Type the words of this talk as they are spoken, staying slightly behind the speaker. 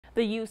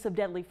The use of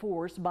deadly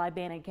force by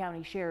Bannock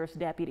County Sheriff's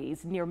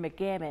deputies near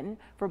McCammon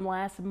from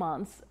last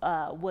month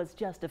was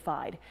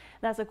justified.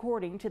 That's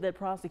according to the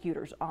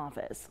prosecutor's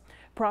office.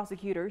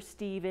 Prosecutor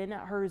Stephen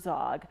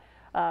Herzog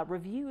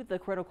reviewed the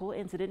Critical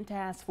Incident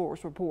Task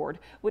Force report,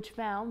 which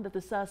found that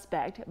the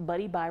suspect,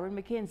 Buddy Byron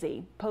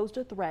McKenzie, posed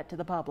a threat to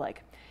the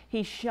public.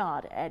 He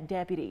shot at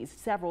deputies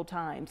several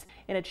times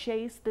in a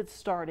chase that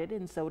started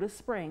in Soda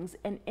Springs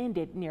and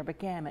ended near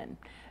McCammon.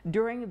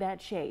 During that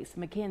chase,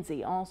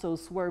 McKenzie also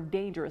swerved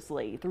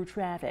dangerously through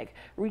traffic,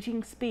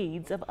 reaching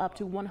speeds of up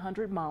to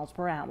 100 miles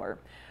per hour.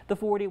 The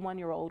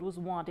 41-year-old was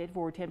wanted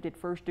for attempted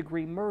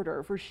first-degree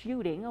murder for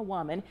shooting a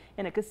woman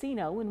in a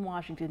casino in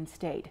Washington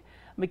state.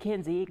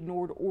 McKenzie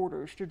ignored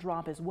orders to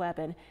drop his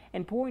weapon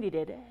and pointed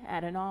it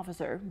at an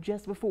officer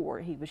just before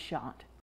he was shot.